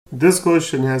This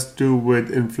question has to do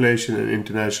with inflation and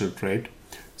international trade.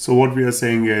 So what we are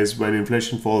saying is when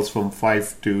inflation falls from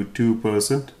 5 to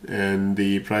 2% and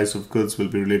the price of goods will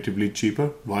be relatively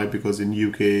cheaper. Why? Because in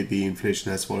UK the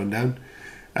inflation has fallen down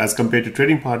as compared to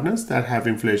trading partners that have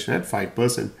inflation at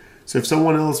 5%. So if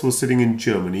someone else was sitting in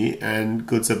Germany and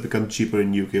goods have become cheaper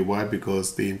in UK, why?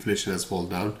 Because the inflation has fallen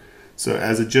down. So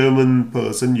as a German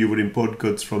person, you would import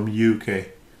goods from UK.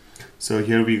 So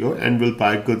here we go, and we'll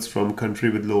buy goods from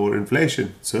country with lower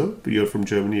inflation. So you're from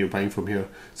Germany, you're buying from here.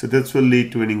 So this will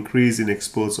lead to an increase in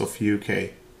exports of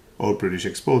UK or British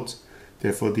exports.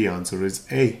 Therefore, the answer is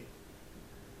A.